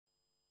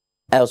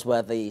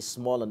Elsewhere, the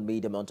Small and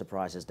Medium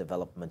Enterprises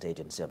Development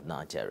Agency of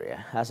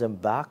Nigeria has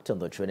embarked on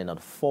the training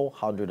of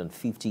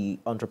 450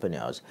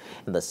 entrepreneurs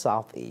in the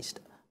Southeast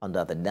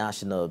under the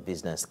National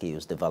Business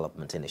Skills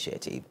Development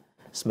Initiative.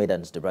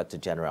 SMEDAN'S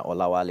Director-General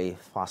Olawale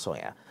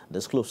Fasanya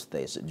disclosed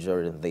this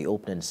during the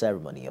opening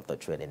ceremony of the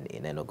training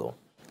in Enugu.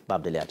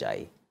 Babdele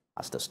Ajayi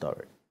has the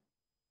story.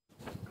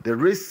 The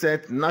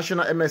recent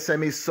National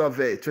MSME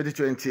Survey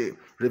 2020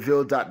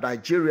 revealed that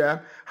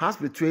Nigeria has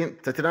between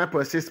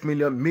 39.6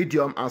 million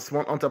medium and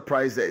small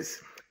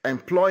enterprises,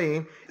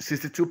 employing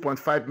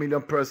 62.5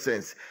 million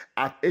persons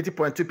at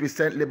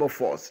 80.2% labor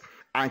force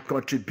and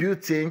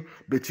contributing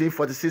between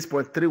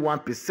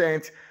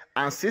 46.31%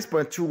 and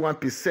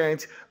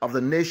 6.21% of the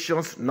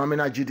nation's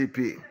nominal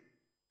GDP.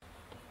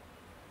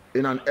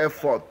 In an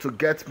effort to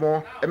get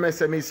more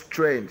MSMEs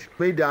trained,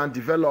 SMEDAN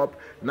developed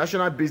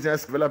National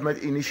Business Development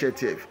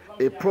Initiative,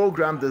 a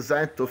program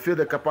designed to fill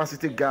the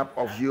capacity gap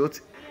of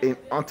youth in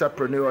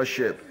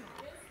entrepreneurship.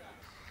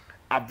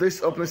 At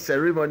this opening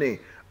ceremony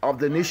of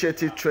the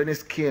initiative training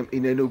scheme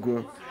in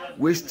Enugu,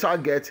 which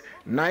targets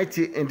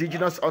 90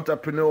 indigenous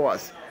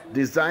entrepreneurs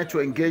designed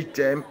to engage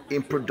them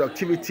in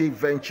productivity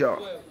venture.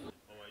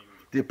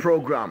 The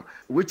program,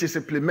 which is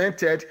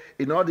implemented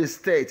in all the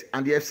states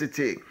and the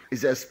FCT,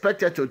 is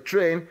expected to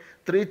train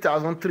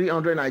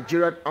 3,300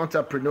 Nigerian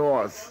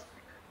entrepreneurs.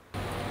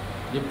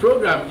 The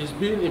program is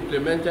being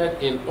implemented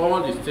in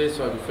all the states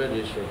of the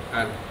Federation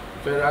and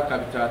Federal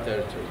Capital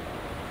Territory,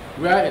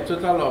 where a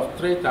total of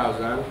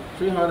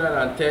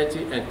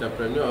 3,330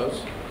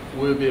 entrepreneurs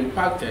will be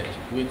impacted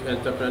with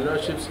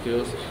entrepreneurship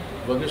skills,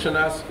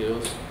 vocational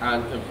skills,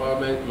 and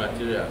empowerment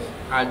materials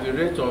at the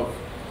rate of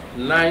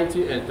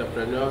 90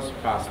 entrepreneurs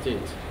per state.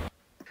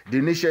 The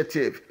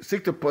initiative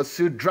seeks to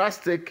pursue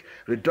drastic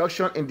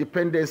reduction in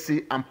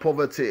dependency and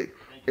poverty.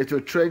 It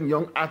will train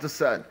young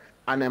artisans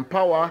and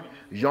empower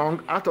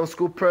young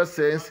out-of-school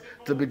persons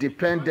to be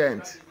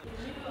dependent.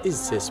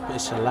 It's a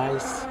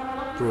specialized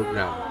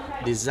program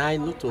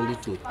designed not only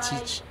to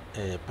teach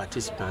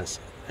participants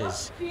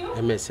as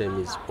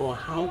MSMEs or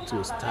how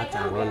to start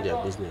and run their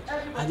business.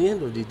 At the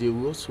end of the day,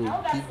 we also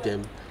give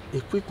them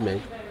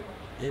equipment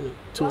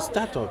to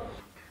start up.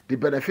 The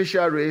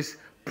beneficiaries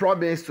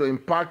promise to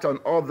impact on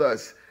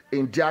others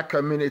in their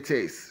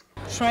communities.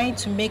 Trying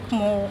to make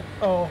more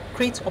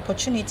create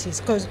opportunities,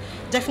 because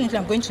definitely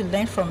I'm going to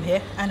learn from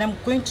here, and I'm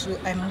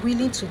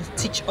willing to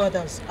teach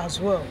others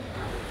as well.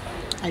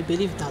 I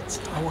believe that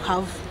I will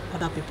have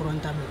other people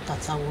under me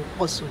that I will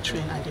also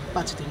train and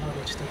impart the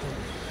knowledge to them,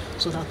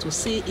 so that to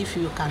see if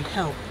you can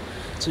help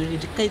to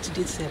eradicate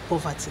this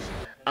poverty.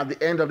 At the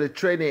end of the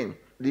training,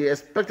 the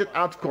expected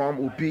outcome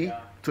will be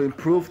to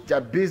improve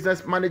their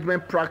business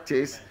management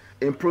practice,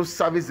 improve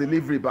service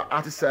delivery by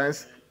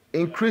artisans,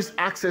 increase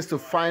access to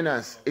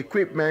finance,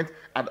 equipment,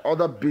 and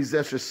other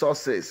business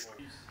resources.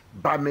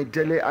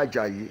 Babdele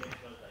Ajayi,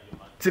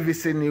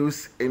 TVC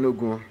News,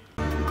 Enugu.